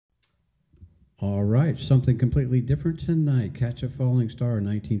All right, something completely different tonight. Catch a Falling Star,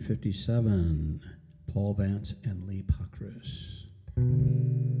 1957. Paul Vance and Lee Pockris.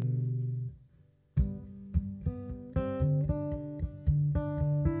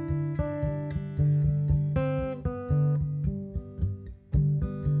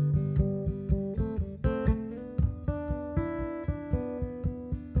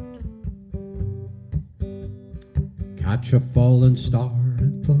 Catch a falling star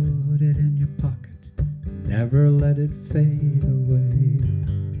and put it in your pocket. Never let it fade away.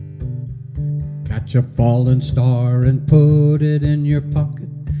 Catch a falling star and put it in your pocket.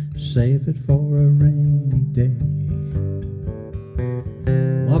 Save it for a rainy day.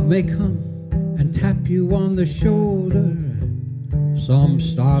 Love may come and tap you on the shoulder some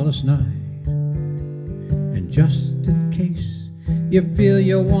starless night. And just in case you feel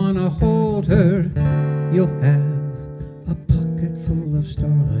you wanna hold her, you'll have a pocket full of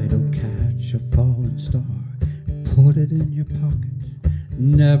starlight. Oh, catch a falling star, put it in your pocket.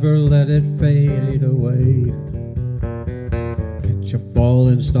 Never let it fade away. Catch a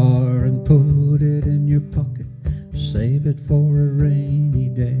falling star and put it in your pocket. Save it for a rainy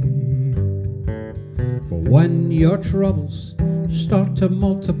day. For when your troubles start to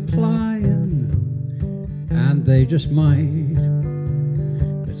multiplying, and they just might,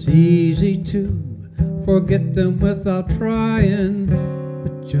 it's easy to forget them without trying,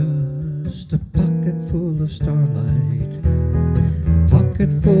 with just a pocket full of starlight.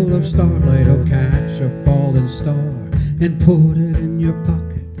 Pocket full of starlight, oh, catch a falling star and put it in your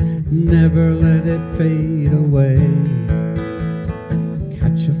pocket. Never let it fade away.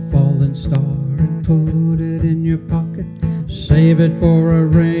 Catch a falling star and put it in your pocket. Save it for a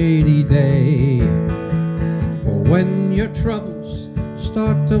rainy day. For when your troubles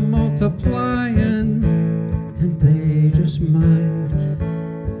start to multiplying, and they just might,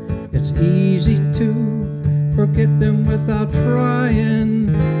 it's easy to forget them without trying,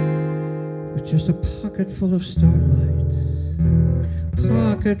 with just a pocket full of starlight.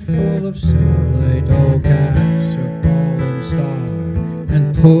 Pocket full of starlight, oh, catch a falling star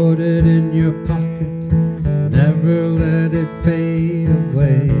and put it in your pocket. Never let it fade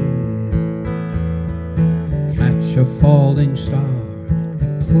away. Catch a falling star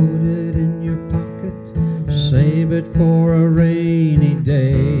and put it in your pocket. Save it for a rainy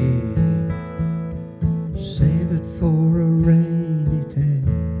day.